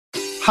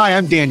Hi,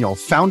 I'm Daniel,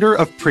 founder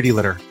of Pretty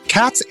Litter.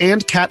 Cats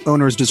and cat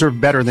owners deserve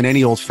better than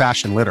any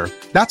old-fashioned litter.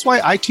 That's why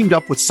I teamed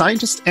up with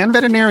scientists and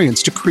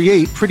veterinarians to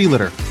create Pretty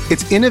Litter.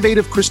 Its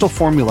innovative crystal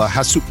formula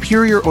has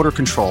superior odor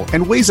control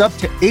and weighs up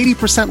to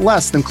 80%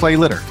 less than clay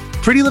litter.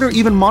 Pretty Litter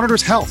even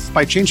monitors health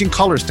by changing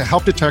colors to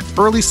help detect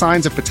early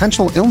signs of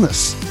potential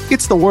illness.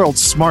 It's the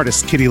world's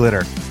smartest kitty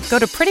litter. Go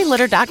to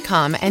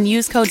prettylitter.com and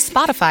use code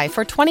SPOTIFY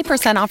for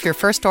 20% off your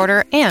first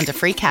order and a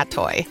free cat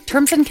toy.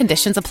 Terms and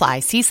conditions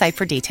apply. See site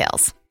for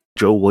details.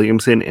 Joe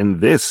Williamson,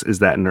 and this is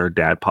That Nerd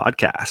Dad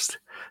podcast.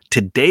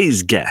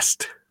 Today's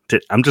guest,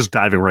 I'm just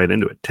diving right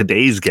into it.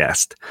 Today's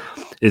guest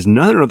is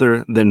none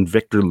other than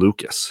Victor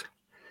Lucas.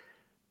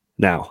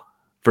 Now,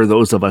 for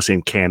those of us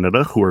in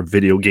Canada who are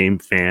video game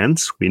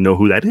fans, we know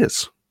who that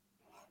is.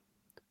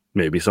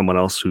 Maybe someone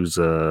else who's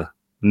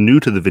new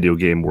to the video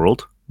game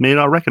world may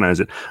not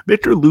recognize it.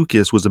 Victor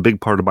Lucas was a big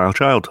part of my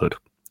childhood,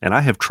 and I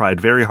have tried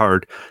very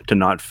hard to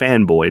not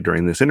fanboy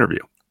during this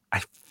interview.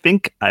 I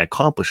think I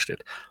accomplished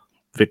it.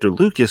 Victor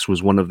Lucas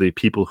was one of the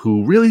people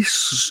who really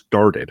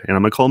started, and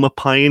I'm going to call him a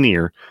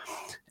pioneer,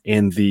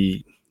 in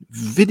the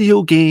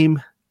video game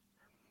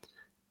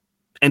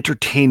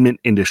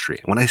entertainment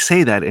industry. When I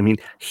say that, I mean,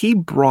 he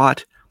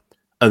brought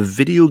a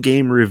video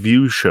game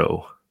review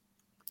show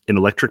in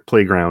Electric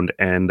Playground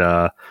and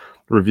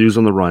Reviews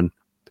on the Run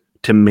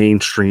to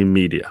mainstream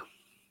media.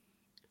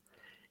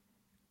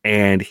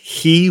 And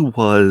he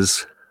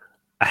was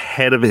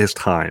ahead of his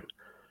time.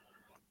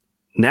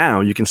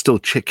 Now you can still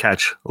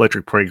catch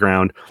Electric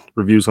Playground,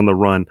 Reviews on the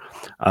Run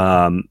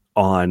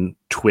on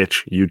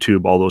Twitch,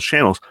 YouTube, all those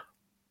channels.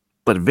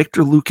 But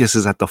Victor Lucas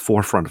is at the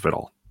forefront of it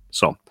all.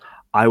 So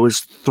I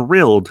was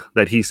thrilled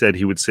that he said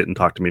he would sit and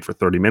talk to me for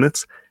 30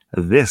 minutes.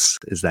 This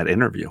is that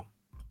interview.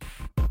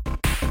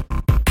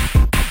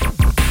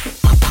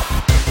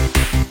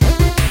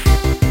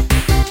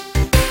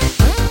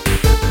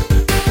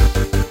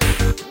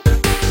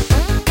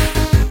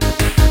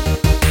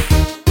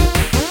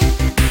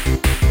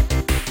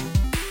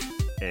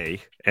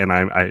 And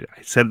I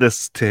said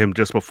this to him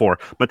just before,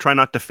 but try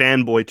not to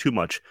fanboy too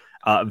much.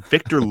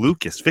 Victor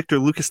Lucas. Victor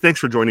Lucas, thanks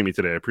for joining me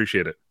today. I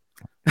appreciate it.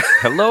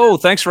 Hello.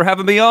 Thanks for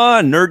having me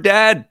on, Nerd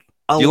Dad.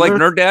 Do you like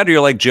Nerd Dad or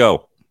you like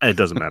Joe? It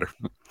doesn't matter.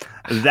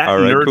 That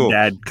Nerd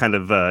Dad kind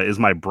of is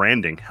my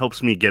branding.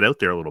 Helps me get out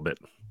there a little bit.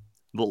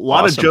 A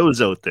lot of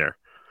Joes out there.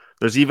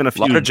 There's even a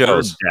few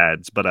Nerd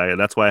Dads, but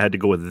that's why I had to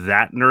go with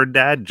that Nerd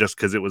Dad just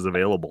because it was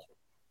available.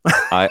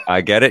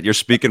 I get it. You're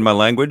speaking my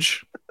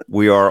language.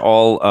 We are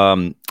all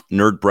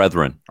nerd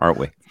brethren, aren't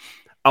we?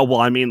 Oh, well,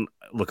 I mean,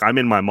 look, I'm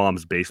in my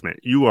mom's basement.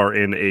 You are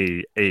in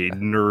a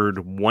nerd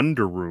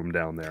wonder room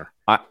down there.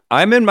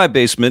 I'm in my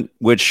basement,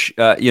 which,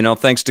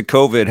 thanks to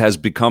COVID has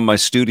become my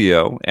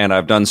studio. And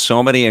I've done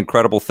so many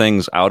incredible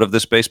things out of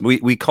this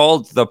basement. We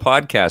called the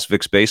podcast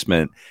Vic's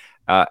Basement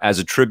as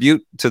a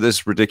tribute to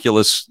this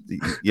ridiculous,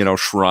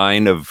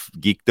 shrine of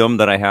geekdom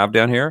that I have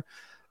down here.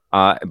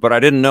 But I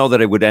didn't know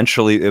that it would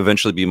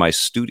eventually be my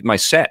studio, my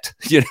set.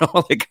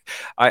 Like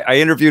I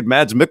interviewed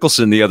Mads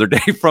Mikkelsen the other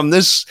day from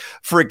this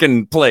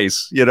freaking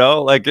place.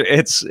 Like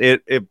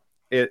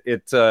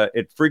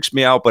it freaks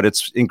me out, but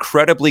it's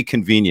incredibly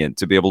convenient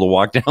to be able to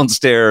walk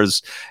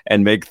downstairs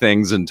and make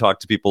things and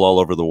talk to people all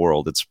over the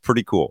world. It's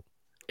pretty cool.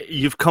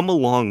 You've come a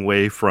long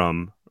way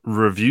from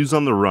Reviews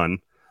on the Run,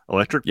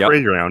 Electric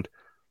Playground,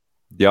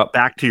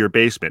 back to your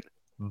basement.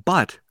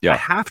 But I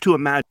have to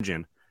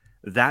imagine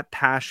that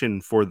passion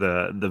for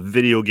the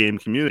video game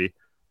community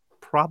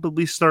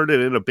probably started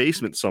in a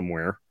basement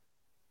somewhere,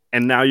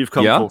 and now you've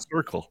come full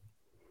circle.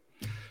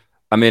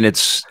 I mean,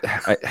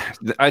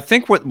 I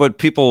think what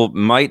people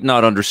might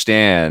not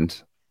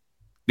understand,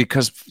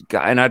 because,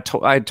 and I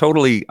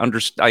totally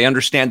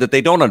understand that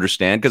they don't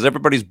understand because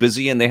everybody's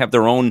busy and they have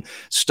their own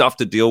stuff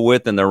to deal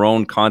with and their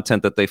own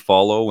content that they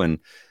follow.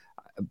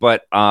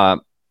 But I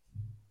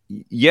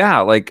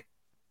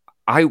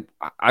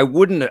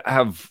wouldn't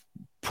have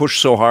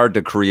pushed so hard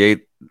to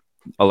create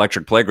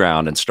Electric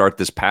Playground and start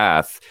this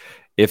path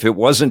if it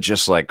wasn't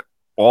just like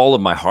all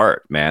of my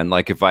heart, man.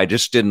 Like if I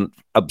just didn't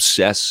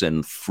obsess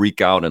and freak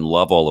out and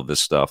love all of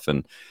this stuff,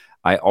 and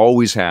I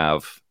always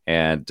have.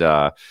 And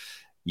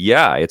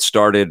it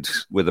started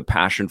with a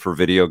passion for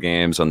video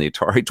games on the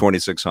Atari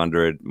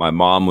 2600. My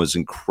mom was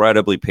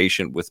incredibly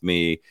patient with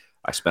me.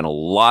 I spent a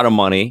lot of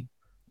money,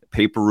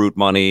 paper route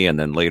money, and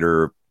then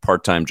later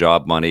part-time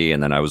job money,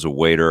 and then I was a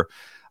waiter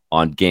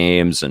on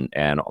games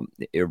and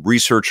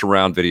research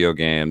around video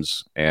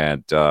games.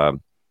 And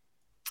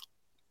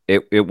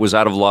it was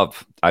out of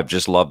love. I've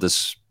just loved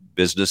this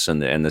business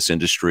and this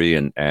industry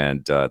and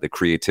the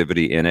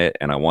creativity in it.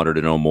 And I wanted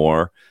to know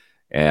more.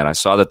 And I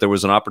saw that there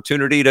was an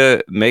opportunity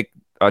to make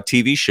a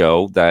TV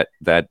show that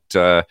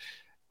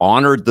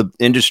honored the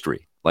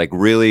industry. Like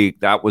really,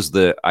 that was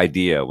the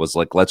idea, was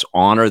like, let's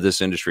honor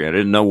this industry. I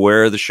didn't know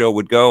where the show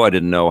would go. I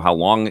didn't know how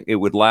long it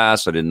would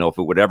last. I didn't know if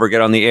it would ever get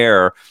on the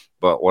air.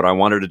 But what I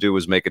wanted to do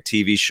was make a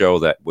TV show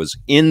that was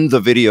in the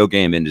video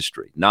game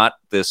industry, not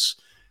this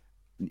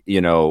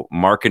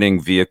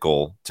marketing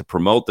vehicle to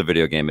promote the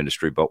video game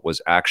industry, but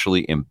was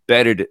actually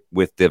embedded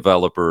with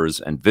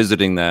developers and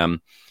visiting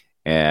them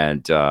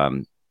and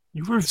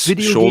you were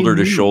video shoulder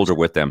game to shoulder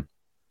with them.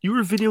 You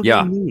were video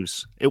game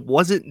news. It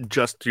wasn't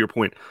just, to your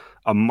point,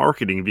 a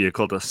marketing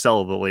vehicle to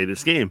sell the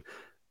latest game.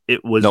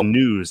 It was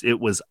news. It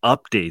was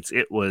updates.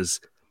 It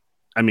was,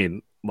 I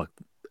mean, look,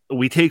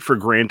 we take for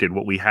granted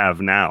what we have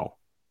now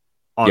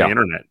on the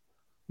internet.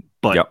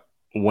 But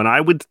when I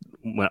would,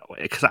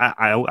 because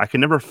I can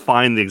never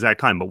find the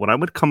exact time, but when I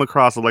would come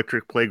across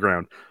Electric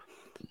Playground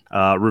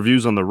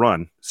reviews on the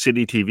run,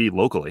 City TV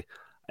locally,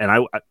 and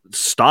I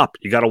stop.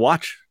 You got to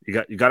watch.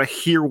 You got to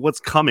hear what's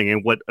coming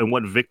and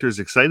what Victor's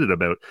excited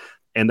about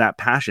and that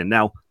passion.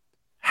 Now,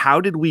 how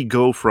did we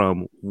go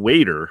from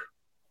waiter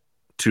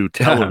to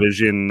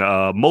television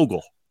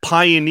mogul,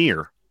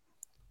 pioneer?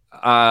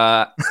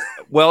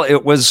 Well,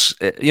 it was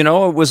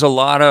a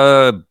lot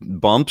of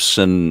bumps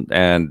and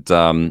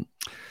I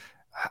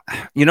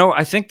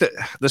think that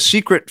the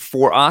secret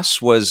for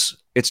us was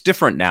it's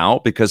different now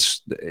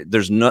because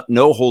there's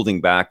no holding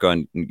back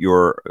on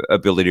your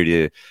ability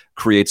to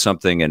create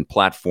something and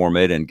platform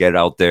it and get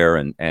out there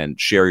and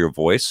share your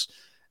voice.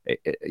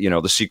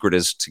 The secret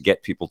is to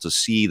get people to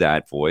see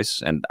that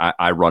voice. And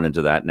I run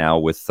into that now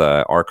with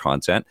our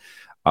content.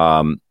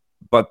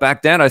 But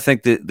back then, I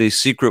think the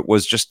secret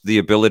was just the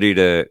ability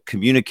to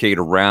communicate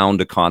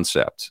around a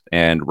concept.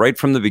 And right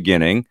from the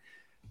beginning,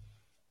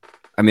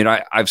 I mean,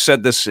 I've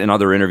said this in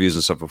other interviews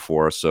and stuff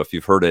before, so if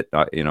you've heard it,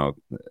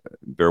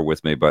 bear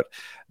with me. But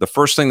the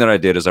first thing that I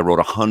did is I wrote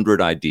 100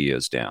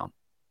 ideas down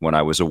when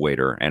I was a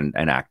waiter and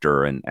an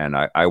actor, and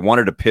I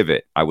wanted to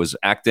pivot. I was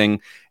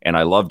acting, and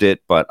I loved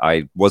it, but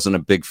I wasn't a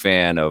big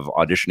fan of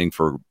auditioning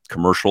for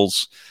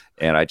commercials,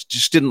 and I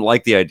just didn't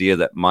like the idea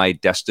that my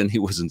destiny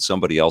was in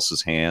somebody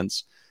else's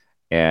hands.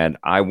 And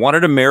I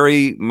wanted to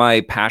marry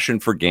my passion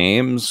for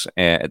games,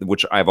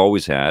 which I've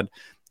always had,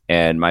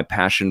 and my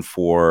passion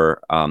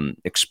for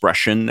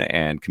expression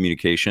and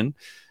communication.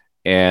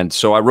 And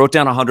so I wrote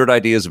down 100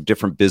 ideas of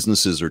different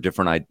businesses or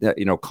different,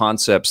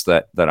 concepts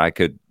that I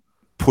could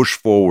push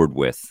forward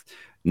with,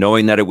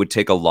 knowing that it would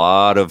take a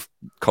lot of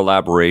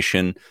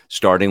collaboration,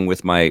 starting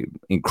with my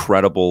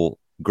incredible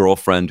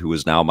girlfriend, who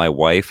is now my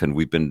wife, and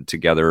we've been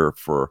together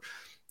for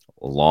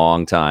a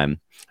long time.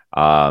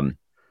 But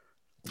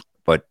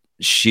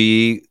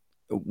she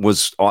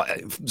was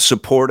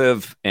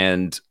supportive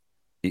and,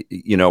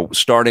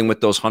 starting with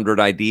those 100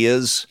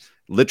 ideas,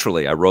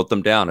 literally, I wrote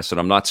them down. I said,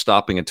 I'm not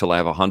stopping until I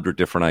have 100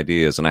 different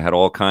ideas. And I had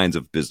all kinds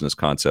of business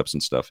concepts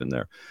and stuff in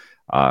there,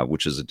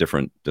 which is a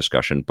different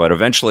discussion. But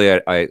eventually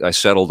I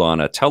settled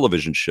on a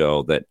television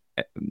show that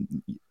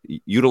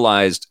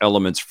utilized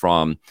elements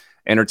from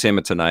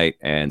Entertainment Tonight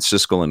and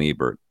Siskel and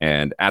Ebert.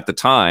 And at the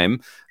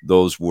time,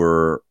 those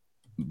were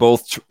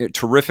both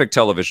terrific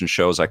television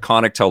shows,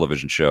 iconic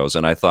television shows.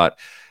 And I thought,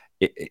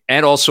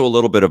 and also a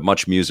little bit of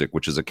Much Music,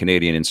 which is a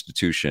Canadian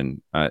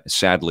institution,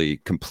 sadly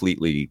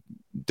completely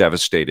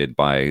devastated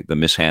by the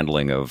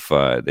mishandling of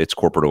its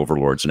corporate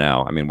overlords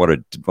now. I mean, what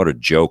a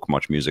joke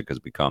Much Music has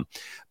become.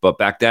 But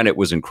back then it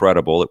was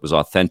incredible. It was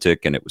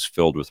authentic, and it was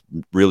filled with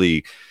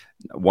really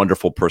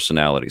wonderful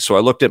personality. So I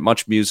looked at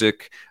Much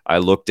Music. I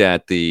looked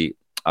at the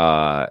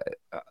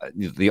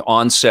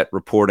on-set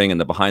reporting and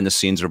the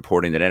behind-the-scenes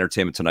reporting that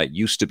Entertainment Tonight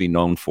used to be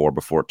known for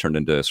before it turned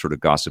into sort of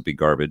gossipy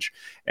garbage.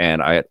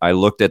 And I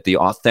looked at the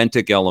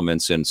authentic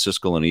elements in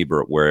Siskel and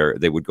Ebert, where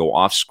they would go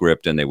off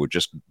script and they would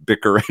just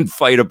bicker and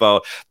fight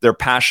about their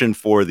passion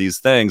for these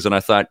things. And I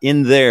thought,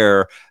 in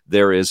there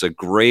is a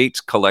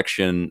great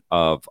collection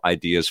of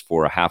ideas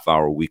for a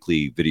half-hour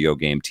weekly video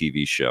game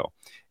TV show.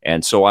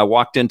 And so I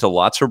walked into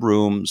lots of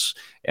rooms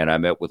and I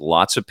met with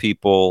lots of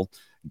people.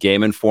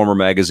 Game Informer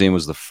magazine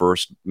was the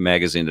first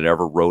magazine that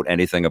ever wrote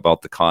anything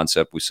about the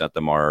concept. We sent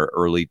them our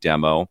early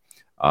demo,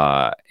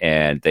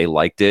 and they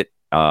liked it.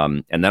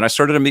 And then I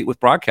started to meet with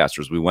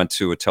broadcasters. We went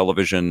to a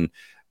television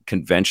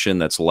convention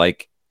that's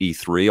like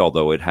E3,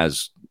 although it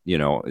has,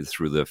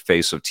 through the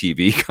face of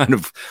TV, kind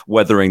of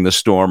weathering the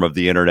storm of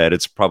the internet.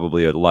 It's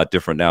probably a lot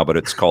different now, but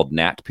it's called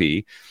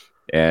NatP.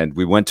 And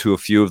we went to a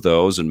few of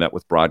those and met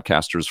with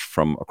broadcasters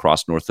from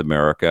across North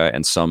America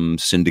and some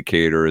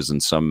syndicators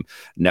and some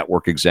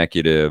network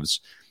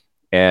executives.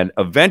 And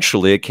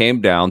eventually it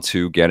came down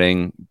to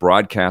getting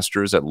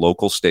broadcasters at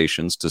local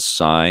stations to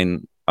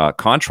sign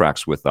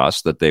contracts with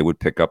us that they would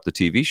pick up the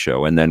TV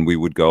show. And then we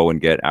would go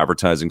and get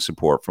advertising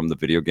support from the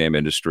video game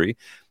industry,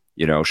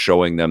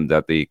 showing them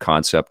that the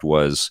concept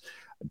was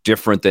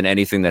different than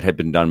anything that had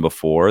been done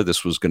before.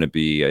 This was going to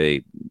be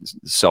a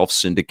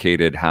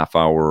self-syndicated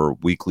half-hour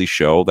weekly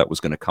show that was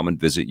going to come and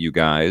visit you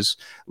guys,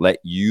 let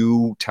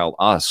you tell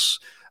us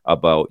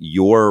about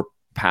your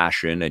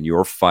passion and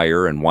your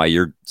fire and why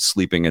you're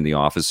sleeping in the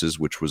offices,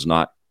 which was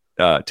not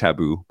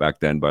taboo back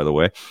then, by the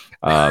way.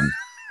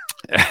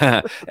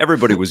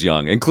 Everybody was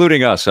young,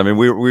 including us. I mean,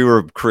 we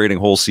were creating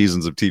whole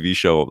seasons of TV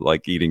show,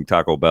 like eating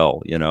Taco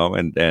Bell,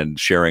 and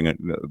sharing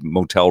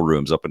motel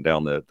rooms up and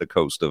down the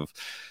coast of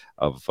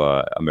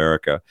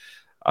America.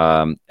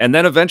 And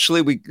then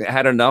eventually we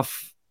had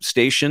enough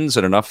stations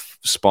and enough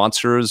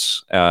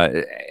sponsors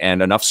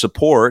and enough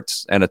support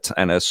and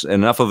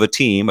enough of a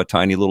team, a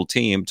tiny little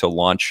team, to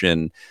launch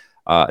in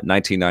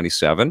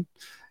 1997.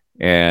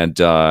 And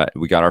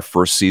we got our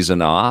first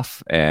season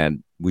off,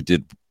 and we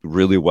did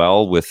really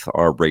well with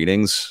our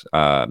ratings.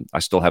 I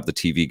still have the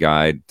TV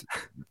guide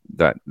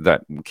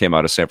that came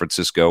out of San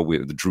Francisco.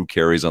 The Drew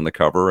Carey's on the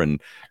cover,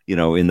 and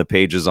in the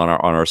pages on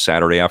our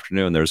Saturday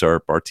afternoon, there's our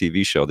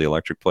TV show, The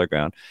Electric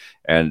Playground,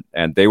 and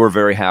they were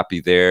very happy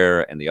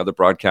there, and the other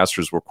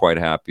broadcasters were quite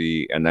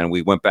happy. And then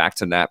we went back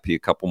to NatP a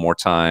couple more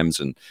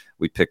times, and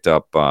we picked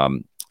up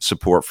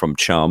support from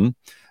Chum,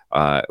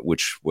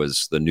 which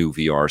was the new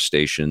VR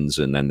stations,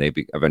 and then they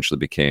eventually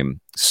became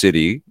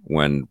City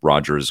when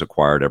Rogers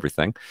acquired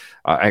everything.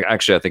 I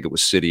think it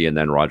was City, and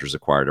then Rogers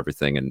acquired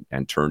everything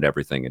and turned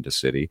everything into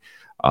City.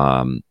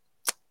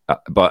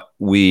 But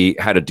we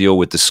had a deal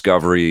with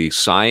Discovery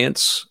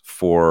Science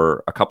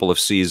for a couple of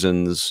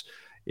seasons.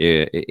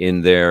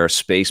 In there,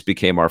 Space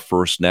became our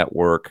first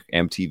network.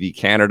 MTV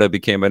Canada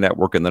became a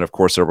network, and then, of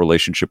course, our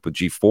relationship with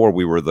G4.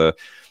 We were the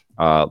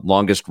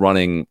longest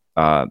running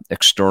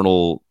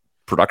external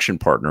production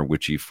partner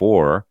with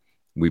G4.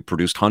 We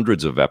produced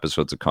hundreds of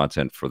episodes of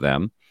content for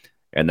them.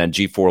 And then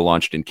G4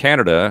 launched in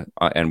Canada,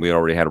 and we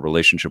already had a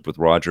relationship with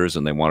Rogers,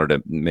 and they wanted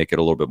to make it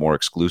a little bit more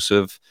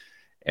exclusive.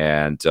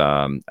 And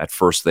at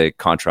first, they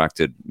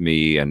contracted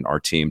me and our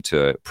team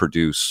to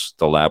produce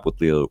The Lab with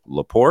Leo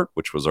Laporte,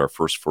 which was our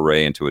first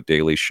foray into a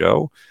daily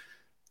show.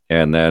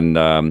 And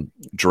then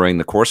during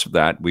the course of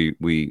that,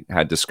 we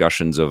had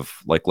discussions of,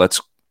 like, let's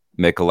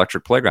make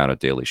Electric Playground a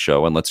daily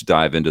show, and let's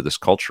dive into this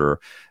culture.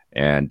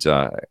 And,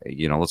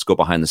 let's go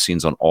behind the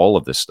scenes on all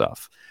of this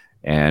stuff.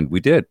 And we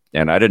did.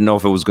 And I didn't know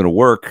if it was going to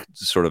work,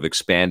 sort of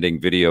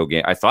expanding video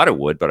game. I thought it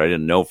would, but I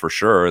didn't know for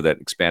sure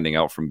that expanding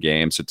out from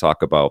games to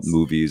talk about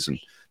movies and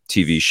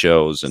TV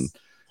shows and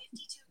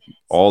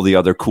all the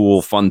other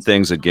cool, fun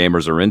things that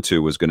gamers are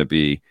into was going to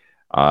be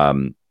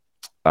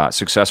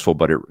successful.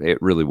 But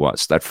it really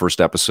was. That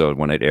first episode,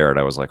 when it aired,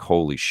 I was like,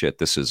 holy shit,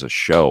 this is a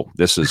show.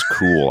 This is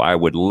cool. I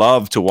would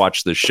love to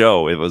watch the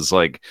show. It was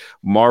like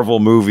Marvel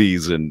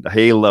movies and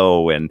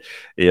Halo and,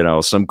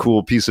 some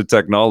cool piece of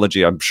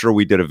technology. I'm sure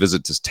we did a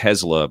visit to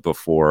Tesla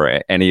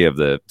before any of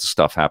the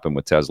stuff happened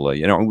with Tesla.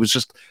 It was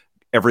just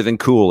everything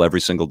cool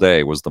every single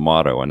day was the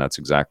motto. And that's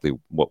exactly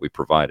what we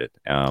provided.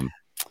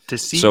 To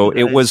see so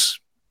it was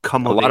a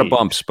lot of of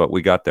bumps, but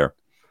we got there.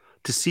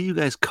 To see you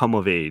guys come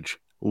of age,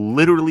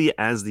 literally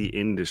as the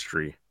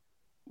industry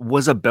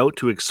was about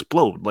to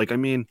explode. Like, I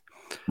mean,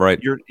 right.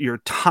 Your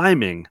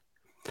timing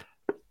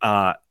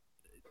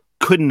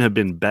couldn't have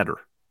been better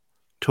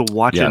to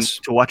watch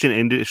an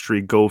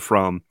industry go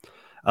from,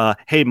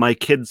 hey, my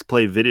kids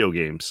play video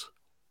games,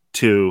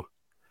 to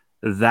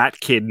that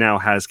kid now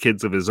has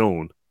kids of his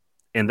own.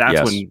 And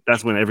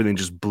that's when everything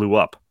just blew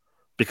up,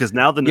 because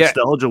now the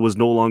nostalgia was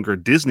no longer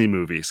Disney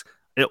movies.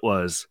 It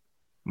was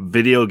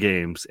video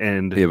games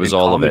and it was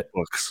all of it.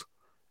 Books.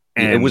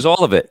 And it was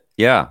all of it.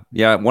 Yeah.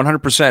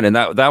 100%. And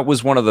that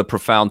was one of the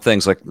profound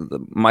things. Like,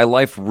 my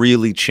life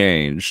really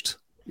changed,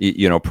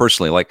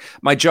 personally. Like,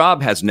 my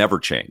job has never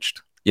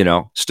changed,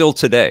 still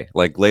today.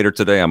 Like, later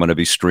today, I'm going to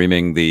be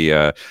streaming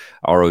the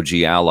ROG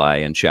Ally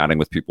and chatting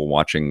with people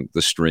watching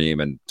the stream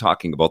and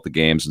talking about the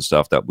games and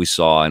stuff that we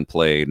saw and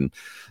played. And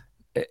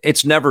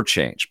it's never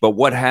changed. But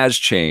what has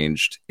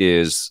changed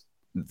is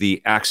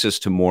the access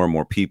to more and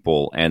more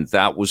people. And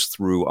that was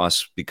through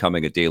us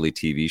becoming a daily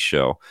TV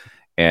show.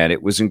 And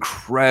it was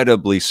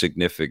incredibly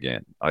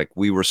significant. Like,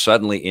 we were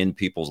suddenly in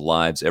people's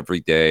lives every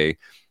day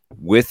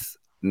with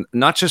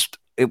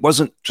it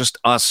wasn't just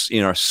us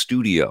in our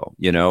studio,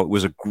 it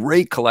was a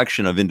great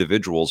collection of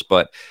individuals,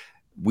 but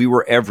we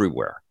were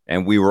everywhere,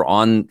 and we were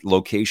on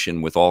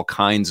location with all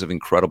kinds of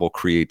incredible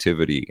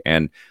creativity.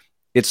 And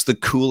it's the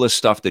coolest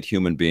stuff that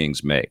human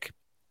beings make.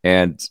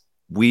 And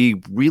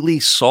we really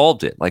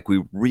solved it. Like,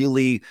 we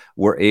really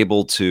were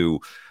able to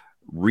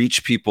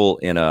reach people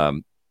in a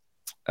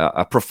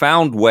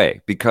profound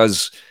way,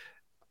 because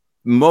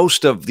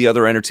most of the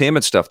other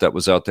entertainment stuff that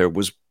was out there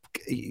was,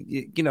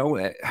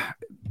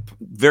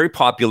 very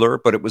popular,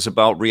 but it was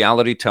about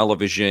reality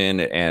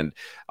television and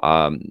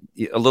a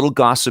little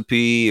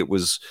gossipy. It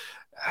was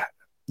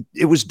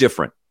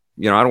different.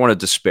 I don't want to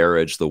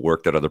disparage the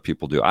work that other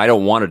people do. I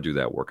don't want to do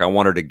that work. I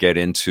wanted to get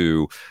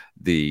into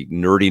the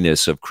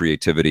nerdiness of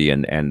creativity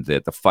and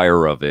the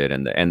fire of it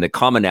and the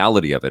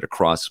commonality of it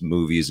across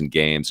movies and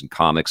games and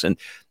comics. And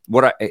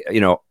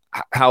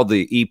how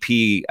the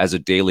EP as a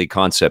daily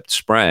concept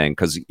sprang,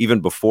 because even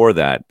before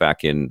that,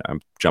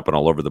 I'm jumping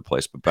all over the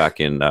place, but back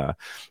in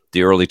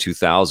the early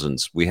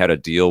 2000s, we had a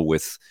deal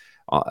with,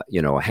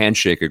 a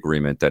handshake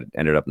agreement that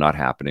ended up not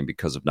happening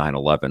because of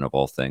 9/11 of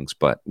all things.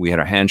 But we had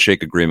a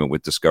handshake agreement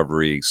with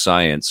Discovery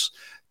Science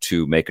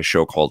to make a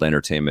show called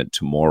Entertainment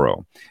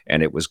Tomorrow.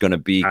 And it was going to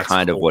be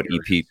kind of what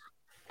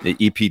the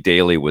EP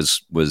Daily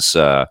was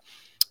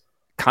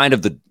kind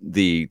of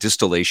the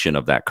distillation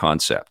of that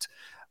concept.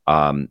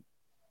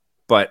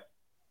 But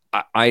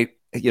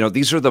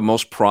these are the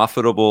most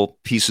profitable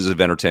pieces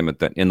of entertainment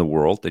that in the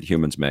world that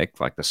humans make,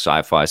 like the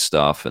sci-fi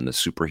stuff and the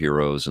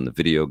superheroes and the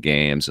video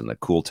games and the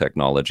cool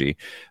technology.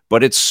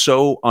 But it's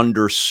so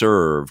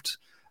underserved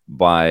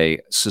by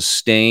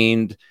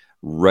sustained,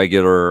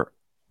 regular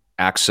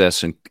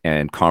access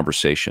and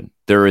conversation.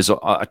 There is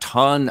a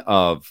ton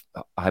of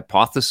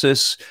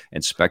hypothesis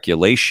and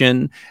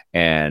speculation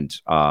and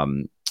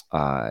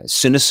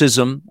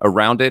cynicism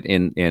around it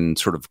in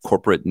sort of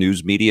corporate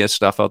news media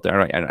stuff out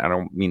there. I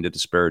don't mean to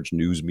disparage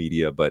news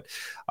media, but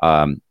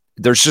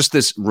there's just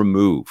this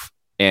remove.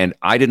 And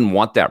I didn't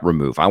want that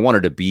remove. I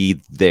wanted to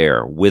be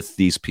there with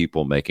these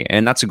people making,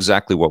 and that's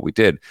exactly what we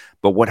did.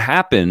 But what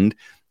happened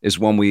is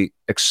when we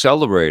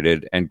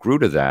accelerated and grew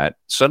to that,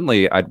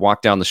 suddenly I'd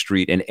walk down the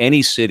street in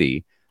any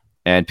city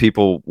and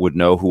people would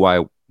know who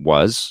I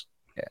was.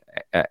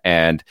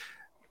 And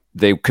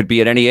they could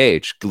be at any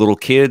age, little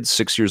kids,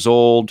 6 years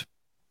old,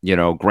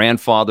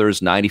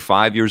 grandfathers,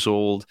 95 years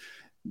old,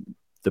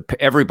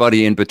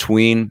 everybody in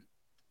between.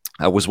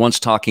 I was once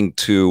talking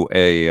to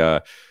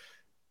a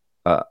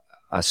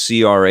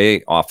CRA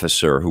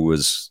officer who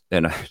was,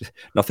 and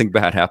nothing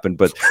bad happened,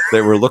 but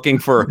they were looking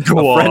for a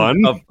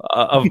friend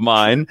of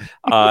mine,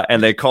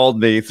 and they called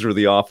me through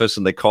the office,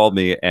 and they called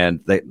me, and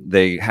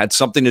they had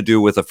something to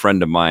do with a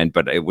friend of mine,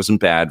 but it wasn't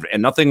bad,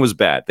 and nothing was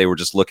bad. They were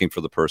just looking for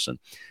the person.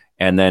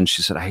 And then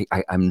she said,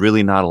 I'm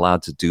really not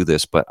allowed to do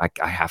this, but I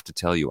have to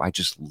tell you, I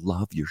just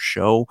love your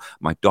show.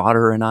 My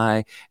daughter and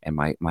I and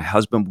my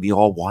husband, we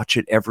all watch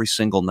it every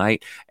single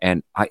night,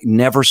 and I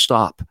never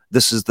stop.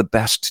 This is the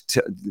best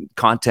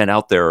content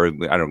out there.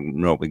 I don't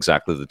know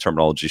exactly the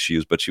terminology she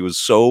used, but she was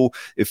so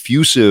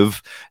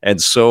effusive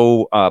and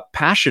so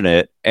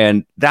passionate,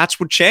 and that's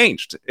what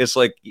changed. It's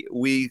like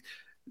we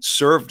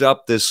served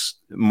up this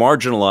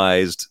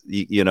marginalized,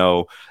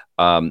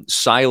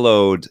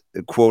 siloed,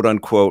 quote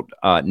unquote,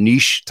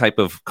 niche type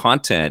of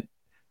content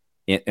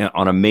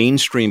on a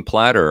mainstream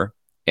platter.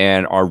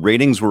 And our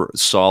ratings were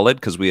solid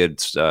because we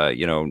had,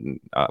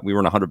 we were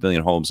in 100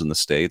 million homes in the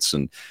States,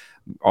 and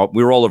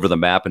we were all over the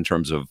map in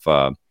terms of,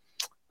 where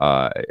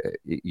our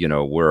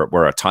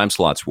time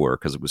slots were,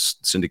 because it was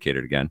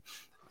syndicated again.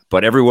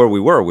 But everywhere we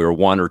were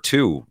one or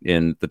two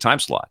in the time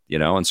slot,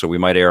 and so we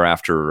might air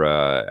after,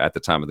 at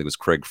the time, I think it was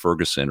Craig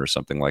Ferguson or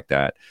something like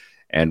that.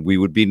 And we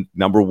would be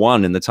number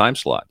one in the time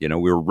slot. We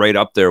were right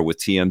up there with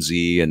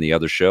TMZ and the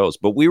other shows.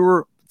 But we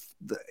were,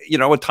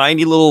 a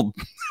tiny little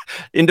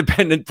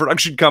independent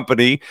production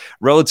company,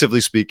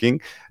 relatively speaking,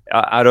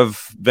 out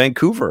of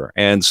Vancouver.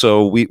 And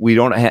so we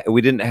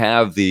didn't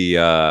have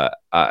the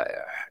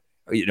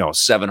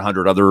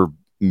 700 other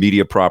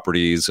media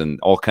properties and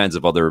all kinds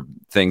of other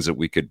things that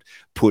we could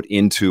put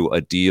into a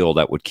deal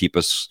that would keep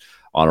us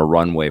on a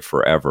runway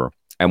forever.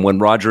 And when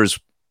Rogers,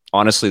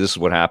 honestly, this is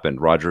what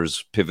happened.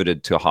 Rogers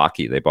pivoted to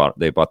hockey. They bought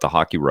the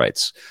hockey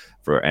rights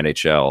for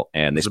NHL,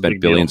 and they spent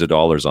billions of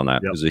dollars on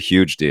that. Yep. It was a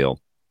huge deal.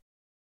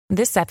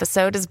 This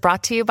episode is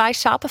brought to you by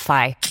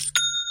Shopify.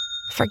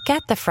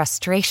 Forget the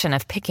frustration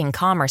of picking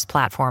commerce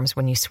platforms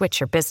when you switch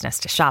your business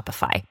to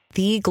Shopify,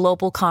 the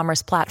global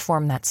commerce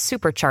platform that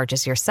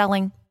supercharges your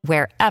selling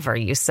wherever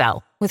you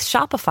sell. With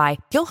Shopify,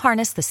 you'll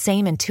harness the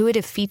same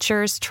intuitive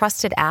features,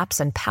 trusted apps,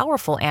 and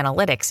powerful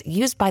analytics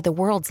used by the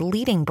world's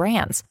leading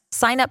brands.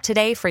 Sign up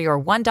today for your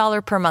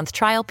 $1 per month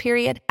trial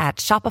period at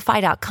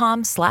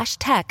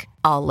shopify.com/tech,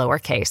 all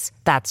lowercase.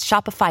 That's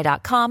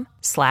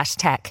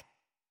shopify.com/tech.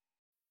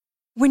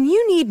 When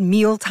you need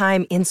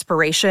mealtime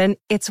inspiration,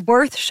 it's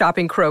worth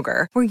shopping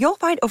Kroger, where you'll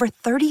find over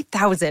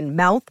 30,000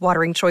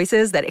 mouth-watering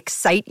choices that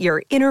excite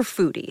your inner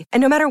foodie. And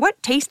no matter what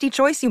tasty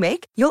choice you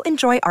make, you'll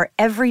enjoy our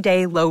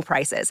everyday low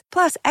prices,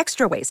 plus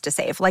extra ways to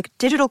save, like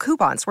digital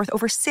coupons worth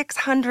over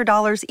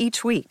 $600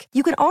 each week.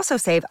 You can also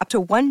save up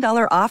to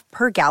 $1 off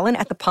per gallon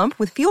at the pump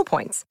with fuel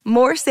points.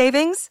 More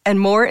savings and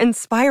more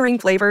inspiring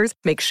flavors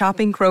make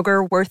shopping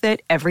Kroger worth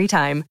it every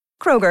time.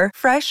 Kroger,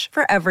 fresh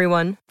for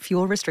everyone.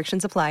 Fuel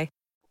restrictions apply.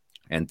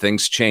 And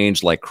things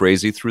changed like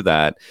crazy through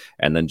that.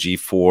 And then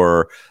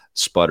G4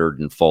 sputtered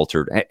and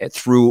faltered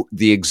through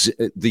the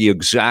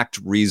exact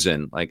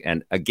reason.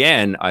 And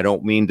again, I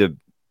don't mean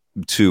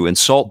to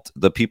insult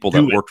the people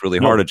that worked really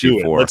hard at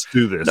G4. Let's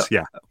do this. No.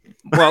 Yeah.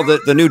 Well,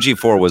 the new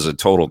G4 was a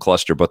total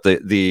cluster, but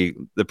the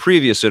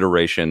previous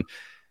iteration,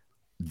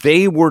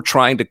 they were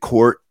trying to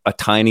court a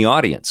tiny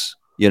audience.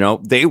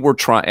 They were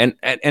trying,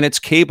 and it's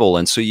cable.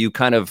 And so you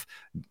kind of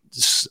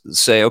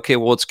say, okay,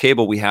 well, it's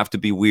cable. We have to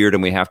be weird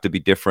and we have to be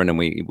different and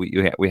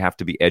we have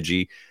to be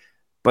edgy.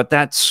 But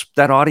that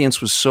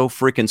audience was so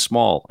freaking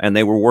small, and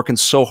they were working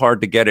so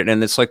hard to get it.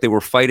 And it's like they were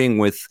fighting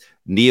with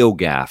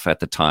NeoGAF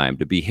at the time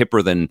to be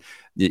hipper than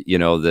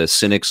the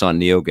cynics on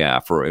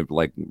NeoGAF, or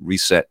like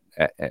Reset.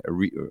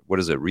 What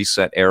is it?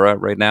 Reset Era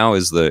right now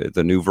is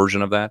the new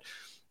version of that.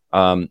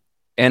 And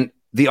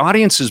the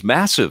audience is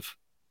massive.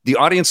 The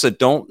audience that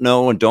don't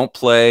know and don't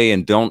play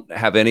and don't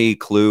have any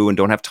clue and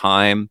don't have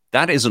time,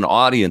 that is an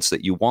audience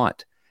that you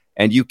want.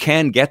 And you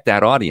can get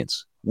that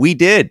audience. We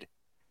did.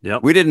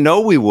 Yep. We didn't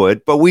know we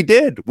would, but we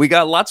did. We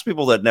got lots of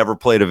people that never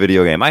played a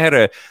video game. I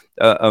had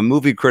a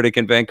movie critic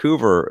in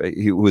Vancouver.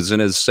 He was in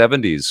his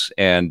 70s,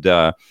 and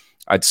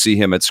I'd see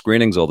him at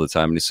screenings all the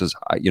time. And he says,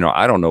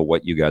 I don't know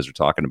what you guys are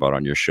talking about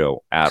on your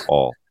show at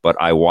all, but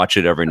I watch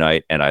it every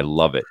night and I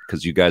love it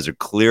because you guys are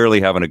clearly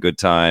having a good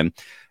time.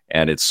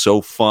 And it's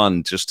so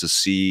fun just to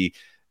see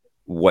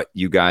what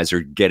you guys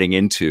are getting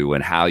into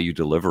and how you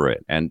deliver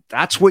it. And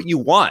that's what you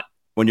want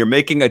when you're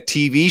making a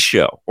TV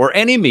show or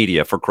any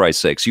media, for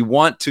Christ's sakes. You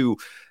want to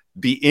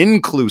be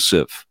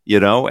inclusive,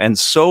 and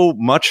so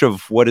much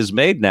of what is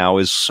made now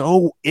is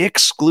so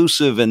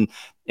exclusive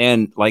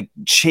and like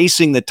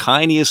chasing the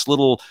tiniest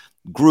little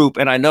group.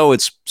 And I know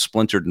it's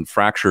splintered and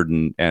fractured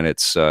and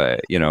it's,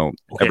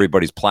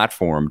 everybody's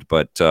platformed,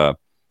 but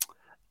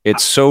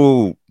it's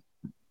so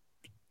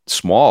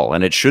small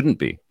and it shouldn't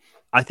be.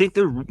 I think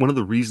one of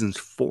the reasons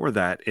for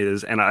that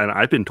is, and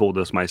I've been told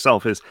this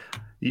myself, is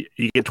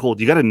you get told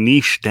you got to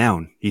niche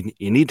down. You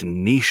need to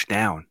niche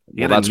down.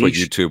 Well, that's what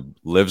YouTube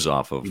lives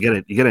off of.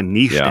 You got to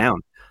niche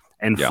down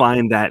and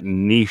find that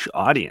niche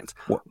audience.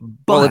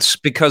 Well, it's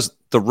because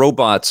the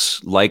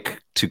robots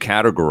like to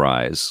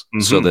categorize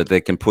so that they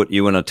can put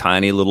you in a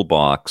tiny little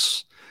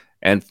box.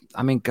 And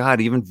I mean, God,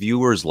 even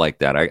viewers like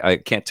that. I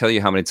can't tell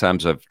you how many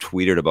times I've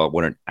tweeted about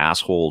what an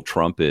asshole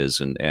Trump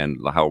is and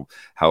how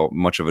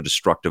much of a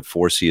destructive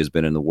force he has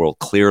been in the world,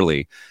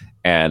 clearly.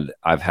 And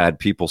I've had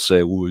people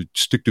say, well,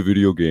 stick to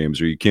video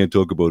games or you can't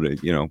talk about it.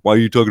 Why are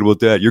you talking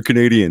about that? You're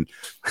Canadian.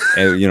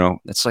 And,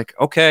 it's like,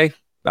 okay,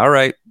 all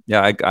right.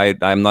 Yeah,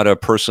 I'm not a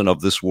person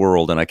of this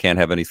world and I can't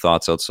have any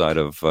thoughts outside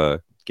of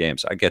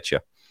games. I get you.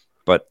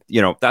 But,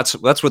 that's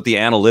what the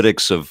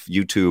analytics of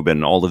YouTube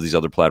and all of these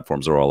other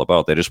platforms are all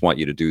about. They just want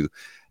you to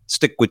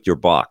stick with your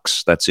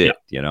box. That's it,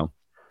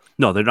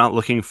 No, they're not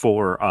looking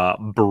for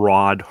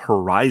broad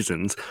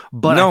horizons.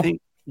 But I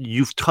think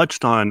you've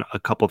touched on a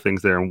couple of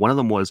things there. And one of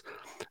them was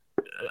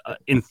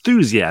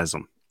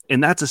enthusiasm.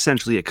 And that's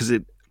essentially it. Because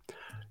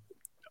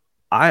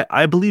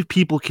I believe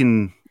people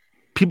can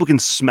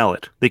smell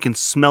it. They can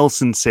smell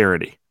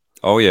sincerity.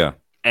 Oh, yeah.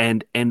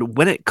 And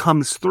when it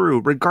comes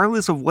through,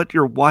 regardless of what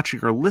you're watching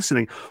or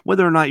listening,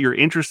 whether or not you're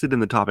interested in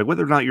the topic,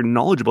 whether or not you're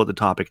knowledgeable about the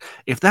topic,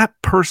 if that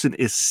person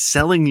is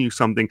selling you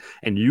something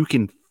and you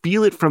can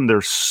feel it from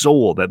their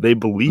soul that they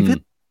believe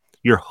it,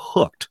 you're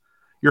hooked.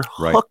 You're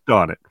hooked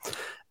on it.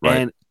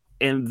 Right.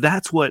 And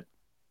that's what,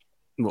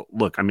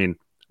 look, I mean,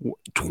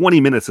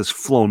 20 minutes has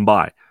flown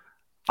by.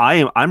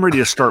 I'm ready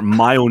to start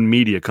my own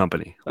media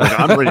company. Like,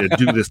 I'm ready to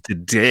do this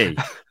today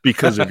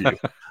because of you.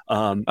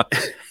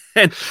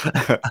 And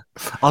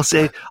I'll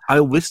say I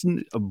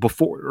listened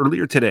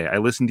earlier today. I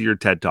listened to your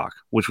TED Talk,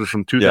 which was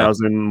from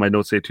 2000. My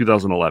notes say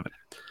 2011.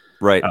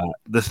 Right.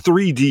 The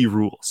 3D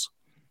rules.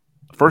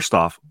 First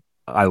off,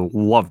 I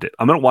loved it.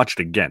 I'm going to watch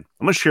it again.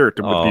 I'm going to share it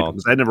with people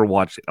because I never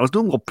watched it. I was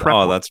doing a little prep.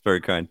 Oh, that's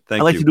very kind. Thank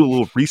you. I like to do a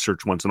little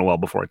research once in a while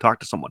before I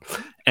talk to someone.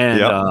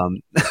 And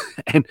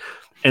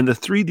and the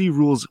 3D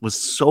rules was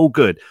so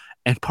good.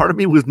 And part of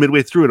me was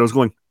midway through it. I was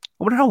going,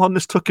 I wonder how long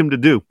this took him to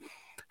do.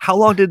 How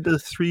long did the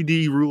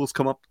 3D rules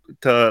come up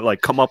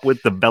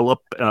with, develop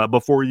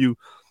before you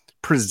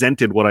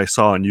presented what I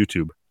saw on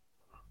YouTube?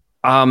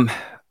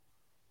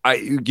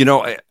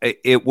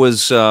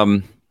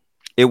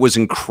 It was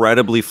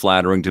incredibly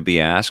flattering to be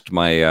asked.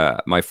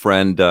 My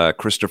friend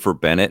Christopher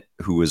Bennett,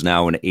 who is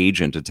now an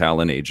agent, a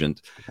talent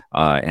agent,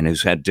 and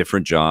has had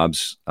different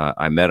jobs.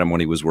 I met him when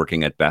he was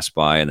working at Best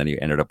Buy, and then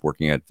he ended up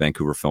working at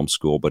Vancouver Film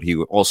School. But he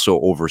also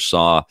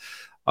oversaw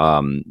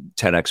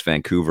TEDx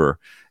Vancouver,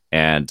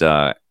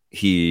 and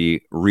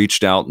he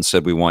reached out and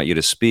said, "We want you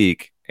to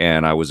speak."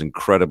 And I was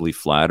incredibly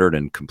flattered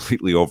and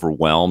completely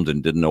overwhelmed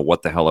and didn't know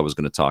what the hell I was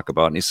going to talk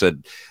about. And he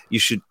said, "You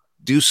should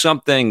do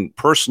something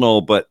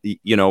personal, but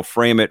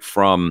frame it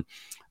from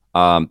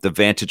the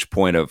vantage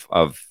point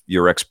of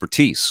your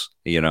expertise."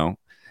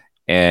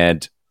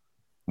 And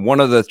one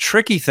of the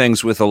tricky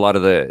things with a lot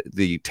of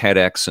the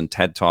TEDx and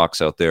TED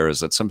Talks out there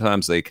is that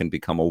sometimes they can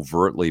become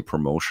overtly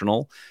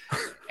promotional,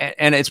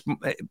 and it's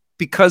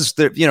because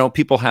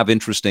people have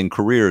interesting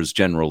careers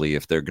generally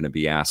if they're going to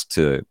be asked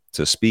to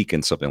speak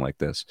in something like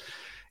this.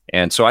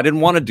 And so I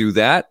didn't want to do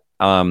that.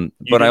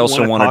 But I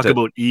also wanted to talk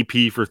about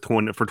EP for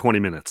 20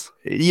 minutes.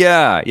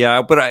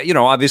 Yeah. But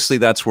obviously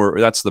that's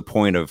the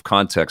point of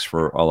context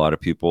for a lot of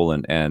people.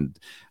 And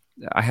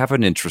I have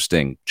an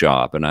interesting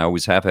job, and I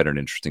always have had an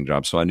interesting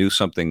job. So I knew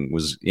something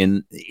was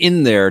in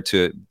there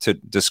to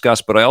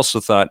discuss. But I also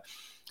thought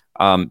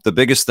the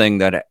biggest thing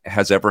that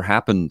has ever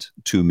happened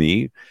to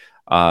me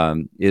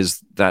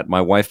is that my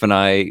wife and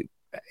I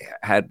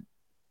had,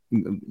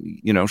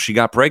 she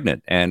got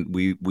pregnant, and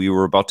we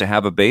were about to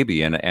have a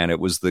baby, and it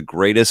was the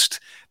greatest,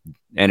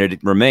 and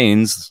it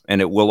remains, and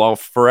it will all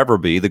forever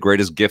be the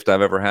greatest gift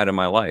I've ever had in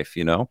my life.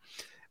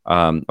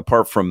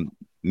 Apart from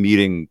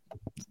meeting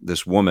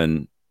this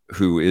woman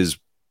who is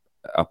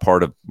a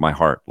part of my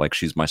heart, like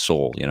she's my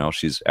soul,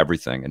 she's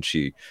everything. And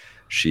she's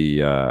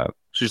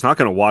not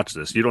going to watch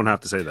this. You don't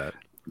have to say that.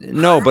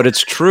 No, but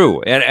it's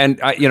true. And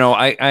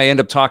I end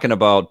up talking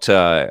about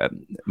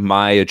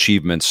my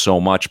achievements so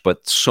much,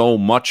 but so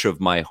much of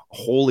my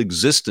whole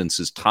existence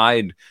is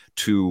tied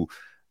to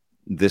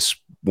this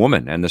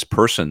woman and this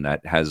person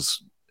that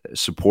has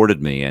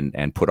supported me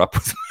and put up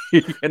with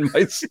me and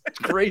my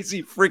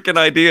crazy freaking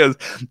ideas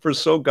for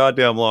so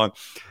goddamn long.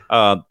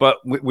 But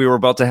we were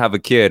about to have a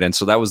kid. And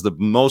so that was the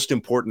most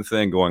important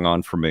thing going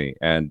on for me.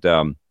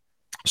 And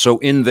so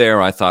in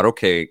there, I thought,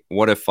 okay,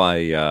 what if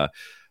I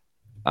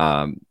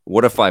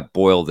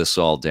boil this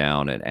all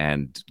down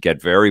and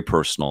get very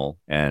personal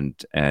and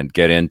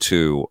get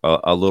into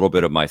a little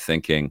bit of my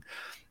thinking?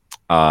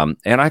 And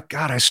I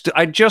just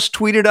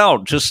tweeted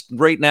out just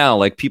right now,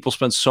 like, people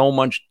spend so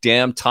much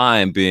damn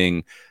time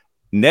being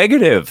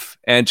negative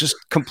and just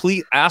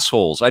complete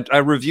assholes. I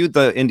reviewed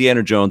the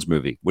Indiana Jones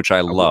movie, which I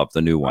love,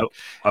 the new one.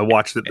 I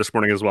watched it this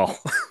morning as well.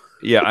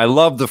 Yeah, I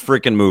love the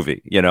freaking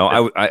movie.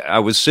 I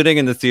was sitting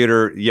in the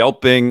theater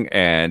yelping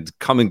and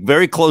coming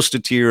very close to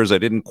tears. I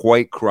didn't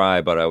quite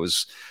cry, but I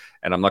was,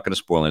 and I'm not going to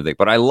spoil anything,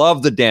 but I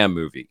love the damn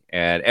movie.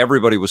 And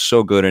everybody was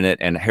so good in it.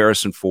 And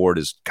Harrison Ford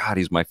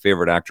he's my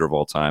favorite actor of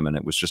all time. And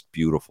it was just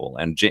beautiful.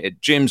 And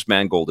James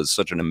Mangold is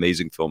such an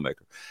amazing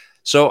filmmaker.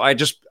 So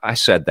I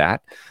said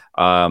that.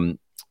 And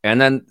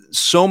then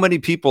so many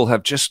people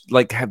have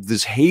have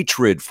this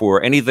hatred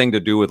for anything to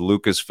do with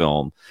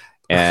Lucasfilm.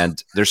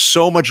 And there's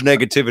so much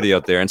negativity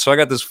out there. And so I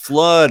got this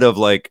flood of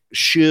like,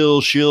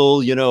 shill,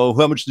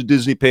 how much did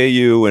Disney pay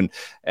you?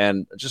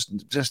 And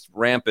just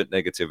rampant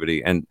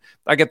negativity. And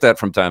I get that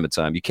from time to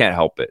time. You can't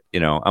help it.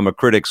 I'm a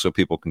critic, so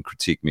people can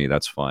critique me.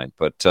 That's fine.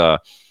 But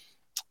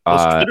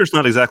Twitter's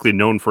not exactly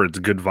known for its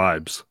good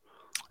vibes.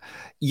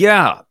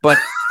 Yeah, but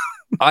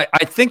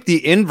I think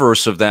the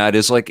inverse of that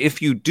is, like,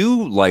 if you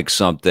do like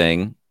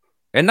something,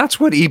 and that's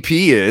what EP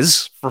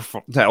is. I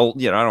don't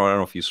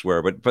know if you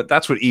swear, but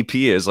that's what EP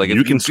is. Like, if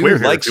you can swear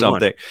like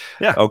something,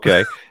 yeah,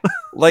 okay,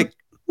 like,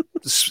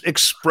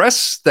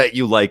 express that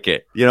you like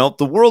it.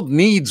 The world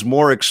needs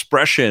more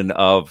expression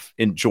of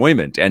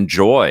enjoyment and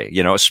joy.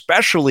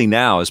 Especially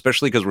now,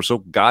 especially because we're so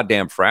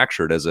goddamn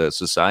fractured as a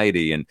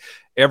society, and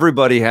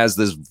everybody has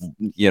this,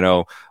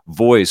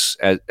 voice,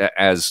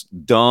 as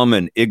dumb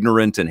and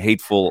ignorant and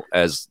hateful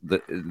as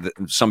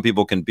some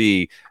people can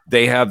be.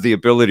 They have the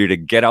ability to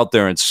get out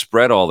there and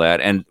spread all that.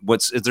 And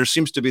there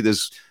seems to be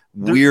this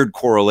weird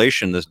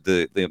correlation.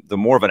 The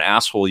more of an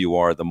asshole you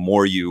are, the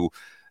more you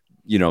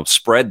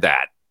spread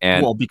that.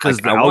 And because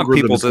the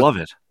algorithms love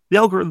it. The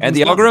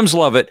algorithms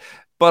love it.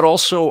 But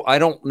also, I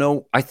don't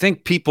know. I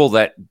think people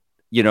that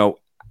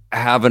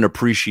have an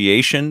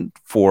appreciation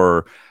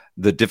for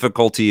the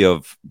difficulty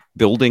of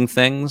building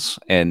things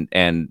and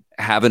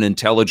have an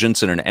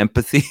intelligence and an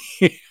empathy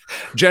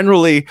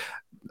generally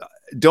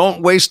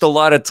don't waste a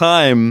lot of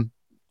time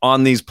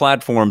on these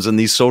platforms and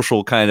these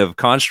social kind of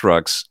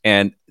constructs,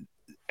 and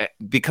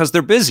because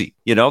they're busy,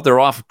 they're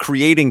off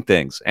creating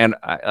things. And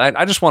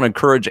I just want to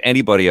encourage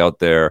anybody out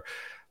there.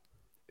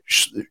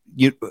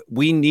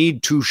 We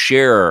need to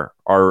share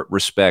our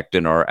respect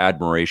and our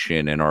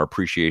admiration and our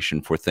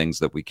appreciation for things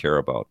that we care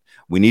about.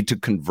 We need to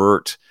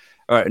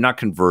not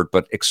convert,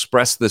 but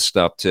express this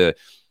stuff to,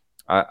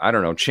 I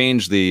don't know,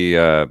 change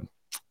the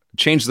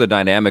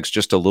dynamics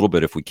just a little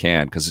bit if we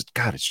can, because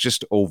it's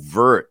just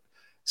overt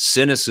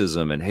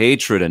cynicism and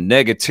hatred and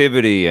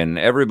negativity, and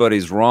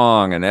everybody's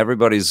wrong and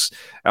everybody's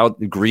out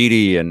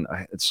greedy, and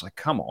it's like,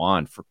 come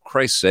on, for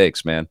Christ's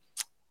sakes, man.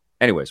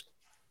 Anyways,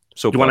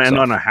 so you want to end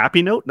on a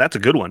happy note? That's a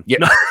good one. Yeah.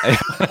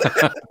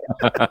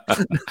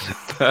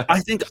 I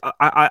think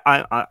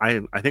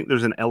I think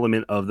there's an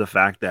element of the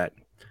fact that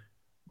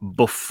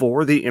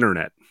before the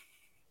internet,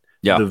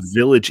 the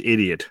village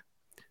idiot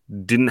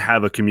didn't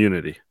have a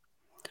community.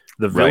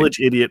 The village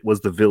idiot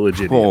was the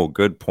village idiot. Oh,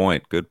 good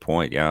point.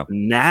 Yeah.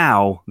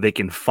 Now they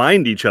can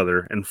find each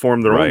other and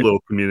form their own little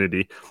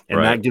community,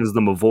 and that gives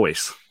them a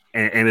voice.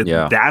 And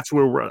that's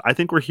where I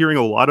think we're hearing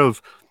a lot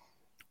of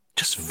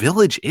just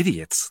village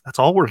idiots. That's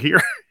all we're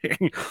hearing.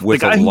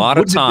 With a lot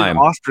of time,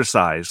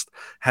 ostracized,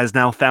 has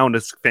now found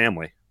his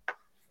family.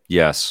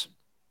 Yes.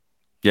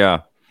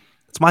 Yeah.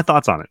 That's my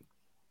thoughts on it.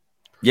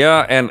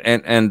 Yeah,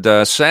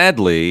 and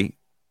sadly,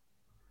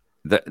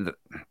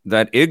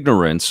 that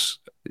ignorance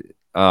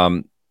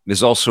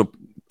is also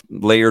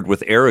layered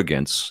with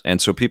arrogance, and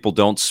so people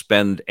don't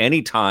spend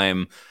any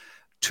time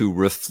to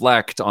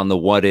reflect on the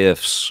what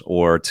ifs,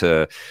 or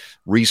to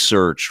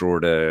research,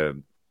 or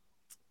to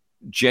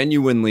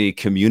genuinely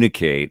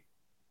communicate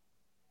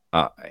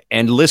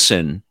and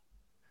listen.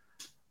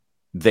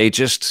 There's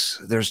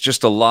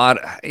just a lot.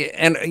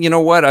 And you know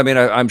what? I mean,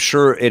 I'm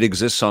sure it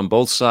exists on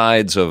both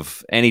sides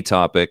of any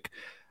topic.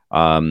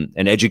 An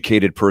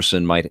educated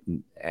person might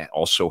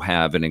also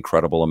have an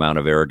incredible amount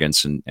of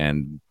arrogance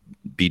and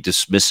be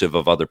dismissive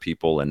of other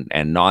people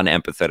and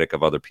non-empathetic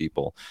of other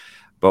people.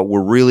 But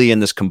we're really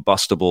in this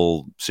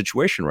combustible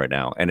situation right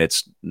now. And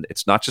it's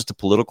not just a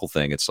political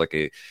thing. It's like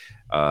a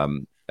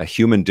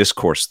human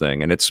discourse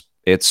thing. And it's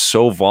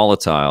so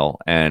volatile,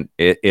 and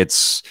it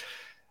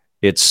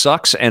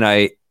sucks.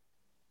 And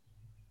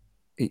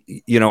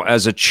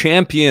as a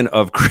champion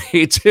of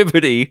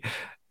creativity,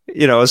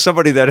 as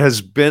somebody that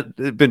has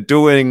been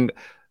doing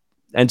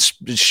and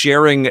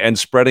sharing and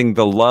spreading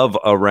the love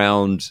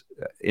around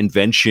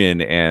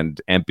invention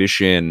and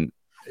ambition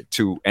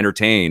to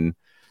entertain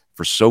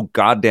for so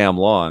goddamn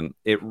long,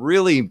 it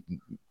really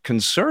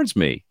concerns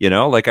me.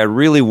 I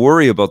really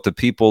worry about the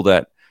people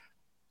that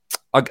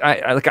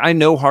I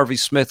know Harvey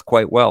Smith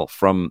quite well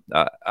from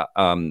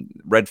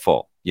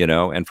Redfall,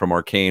 and from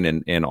Arcane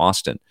in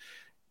Austin,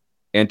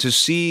 and to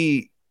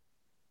see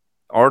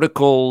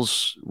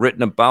articles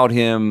written about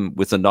him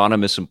with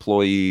anonymous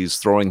employees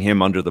throwing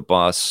him under the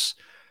bus,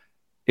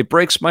 it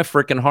breaks my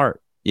freaking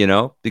heart,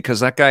 because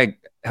that guy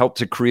helped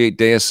to create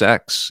Deus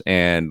Ex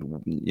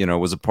and,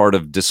 was a part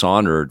of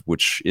Dishonored,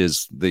 which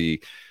is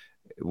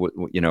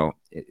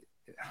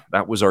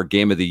that was our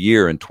game of the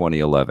year in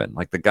 2011.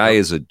 Like, the guy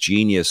is a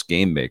genius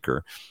game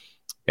maker.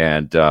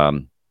 And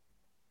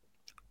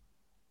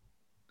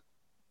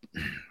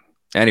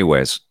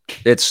anyways,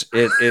 it's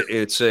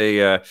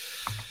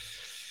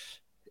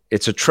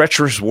a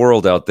treacherous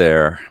world out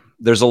there.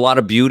 There's a lot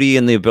of beauty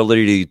in the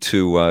ability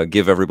to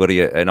give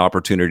everybody an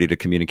opportunity to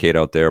communicate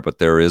out there, but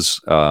there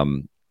is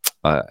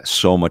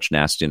so much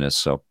nastiness.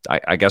 So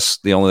I guess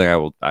the only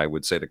thing I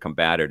would say to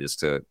combat it is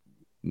to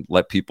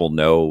let people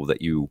know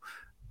that you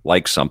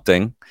like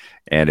something,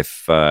 and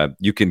if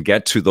you can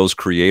get to those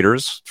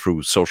creators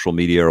through social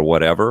media or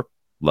whatever,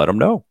 let them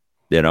know.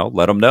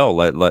 Let them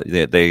know.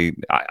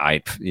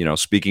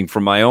 Speaking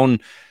from my own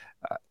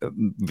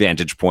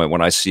vantage point,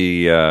 when I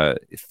see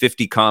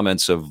 50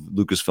 comments of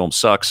Lucasfilm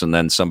sucks, and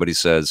then somebody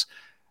says,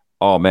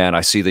 "Oh man,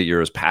 I see that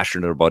you're as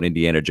passionate about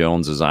Indiana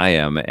Jones as I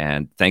am,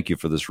 and thank you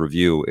for this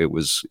review.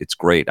 It's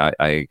great.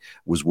 I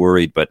was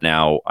worried, but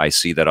now I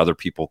see that other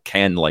people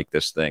can like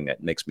this thing.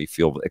 It makes me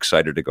feel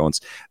excited to go." And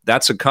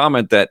that's a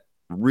comment that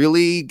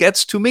really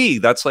gets to me.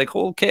 That's like,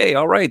 okay,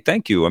 all right,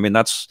 thank you. I mean,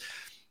 that's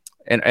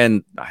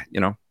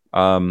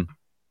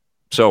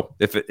so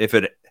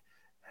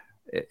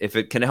if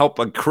it can help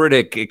a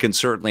critic, it can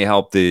certainly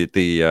help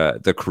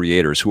the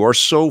creators who are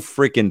so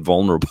freaking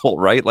vulnerable,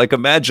 right? Like,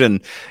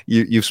 imagine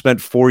you've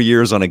spent 4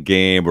 years on a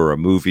game or a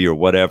movie or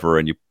whatever,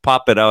 and you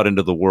pop it out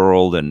into the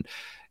world, and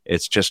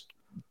it's just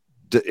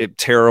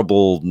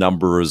terrible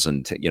numbers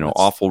and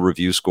awful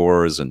review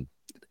scores, and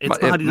it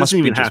doesn't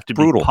even have to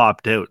be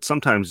popped out.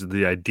 Sometimes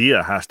the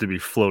idea has to be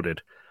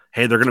floated.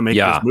 Hey, they're going to make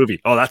this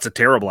movie. Oh, that's a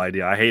terrible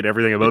idea. I hate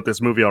everything about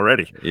this movie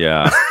already.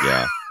 Yeah.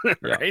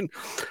 Right.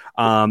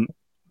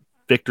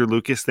 Victor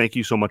Lucas, thank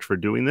you so much for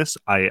doing this.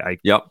 I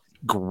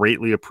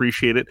greatly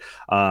appreciate it.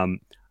 I'm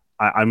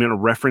going to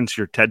reference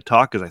your TED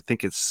Talk because I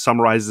think it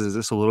summarizes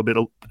this a little bit,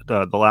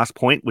 the last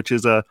point, which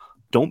is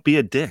don't be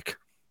a dick.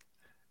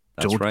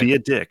 That's don't be a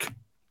dick.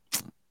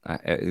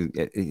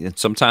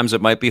 Sometimes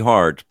it might be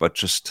hard, but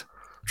just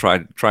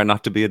try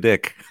not to be a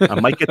dick. I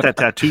might get that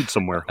tattooed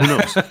somewhere. Who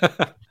knows?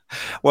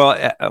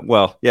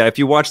 Well, yeah, if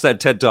you watch that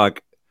TED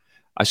Talk,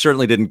 I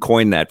certainly didn't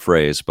coin that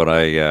phrase, but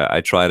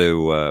I try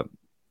to...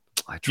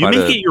 you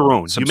make it your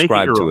own.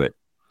 Subscribe to it.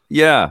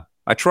 Yeah,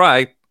 I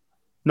try.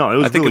 No, it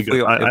was really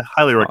good. I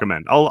highly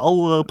recommend.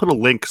 I'll put a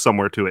link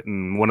somewhere to it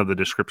in one of the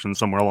descriptions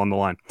somewhere along the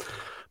line.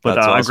 But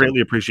awesome. I greatly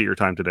appreciate your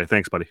time today.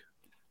 Thanks, buddy.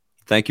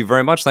 Thank you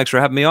very much. Thanks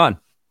for having me on.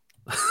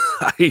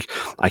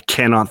 I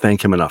cannot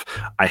thank him enough.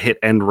 I hit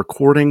end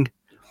recording,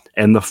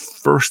 and the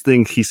first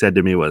thing he said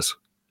to me was,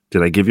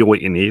 "Did I give you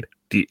what you need?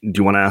 Do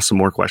you want to ask some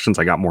more questions?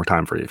 I got more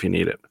time for you if you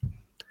need it."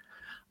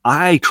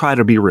 I try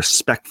to be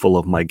respectful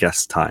of my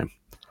guest's time.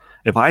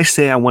 If I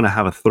say I want to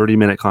have a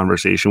 30-minute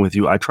conversation with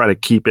you, I try to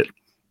keep it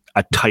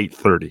a tight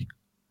 30.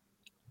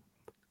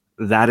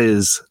 That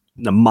is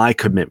my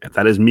commitment.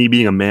 That is me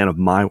being a man of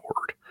my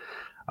word.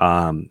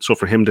 So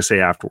for him to say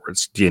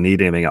afterwards, "Do you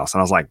need anything else?"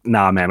 And I was like,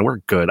 "Nah, man, we're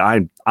good."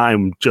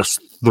 I'm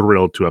just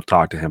thrilled to have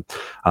talked to him.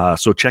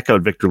 So check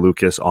out Victor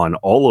Lucas on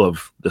all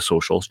of the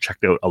socials. Check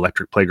out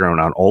Electric Playground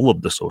on all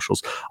of the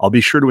socials. I'll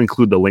be sure to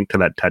include the link to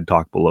that TED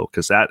Talk below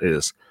because that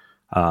is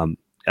a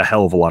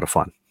hell of a lot of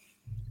fun.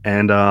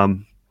 And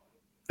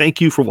thank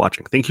you for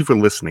watching. Thank you for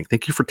listening.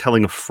 Thank you for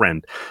telling a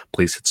friend.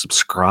 Please hit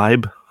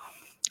subscribe.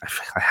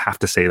 I have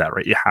to say that,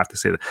 right? You have to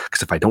say that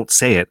because if I don't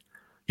say it,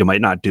 you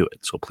might not do it.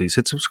 So please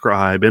hit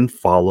subscribe and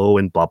follow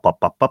and blah, blah,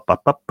 blah, blah, blah,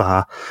 blah,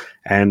 blah.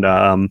 And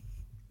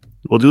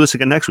we'll do this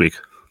again next week.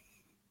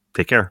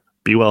 Take care.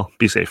 Be well.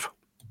 Be safe.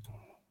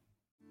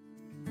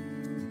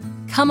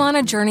 Come on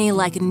a journey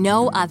like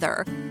no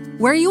other,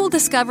 where you will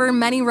discover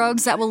many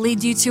roads that will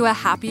lead you to a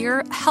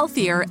happier,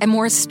 healthier, and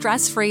more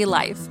stress-free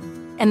life.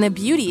 And the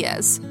beauty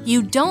is,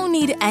 you don't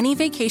need any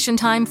vacation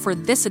time for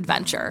this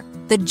adventure.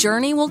 The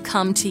journey will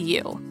come to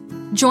you.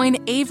 Join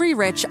Avery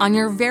Rich on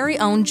your very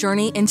own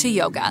journey into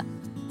yoga.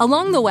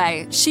 Along the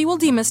way, she will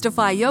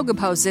demystify yoga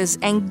poses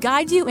and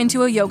guide you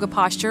into a yoga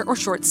posture or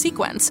short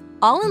sequence,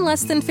 all in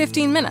less than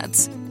 15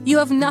 minutes. You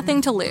have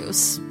nothing to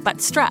lose but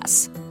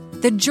stress.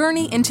 The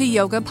Journey into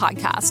Yoga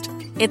podcast.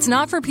 It's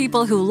not for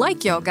people who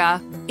like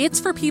yoga, it's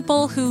for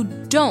people who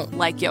don't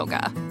like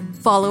yoga.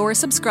 Follow or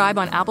subscribe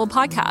on Apple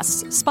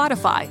Podcasts,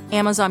 Spotify,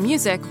 Amazon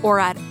Music, or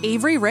at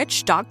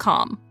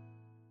averyrich.com.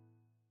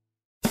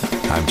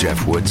 I'm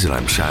Jeff Woods, and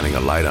I'm shining a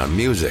light on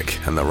music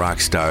and the rock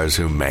stars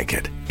who make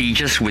it. He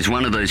just was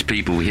one of those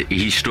people,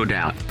 he stood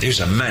out. He was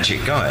a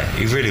magic guy.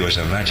 He really was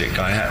a magic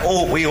guy.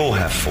 We all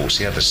have faults.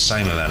 He had the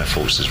same amount of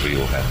faults as we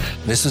all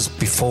have. This was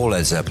before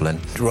Led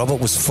Zeppelin.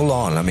 Robert was full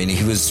on. I mean,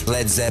 he was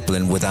Led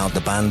Zeppelin without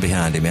the band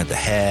behind him. He had the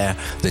hair,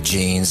 the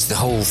jeans, the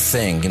whole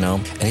thing, you know,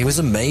 and he was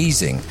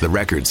amazing. The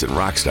Records and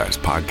Rockstars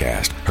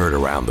podcast, heard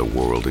around the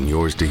world and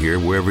yours to hear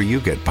wherever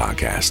you get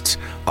podcasts.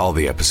 All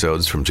the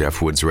episodes from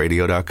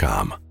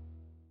JeffWoodsRadio.com.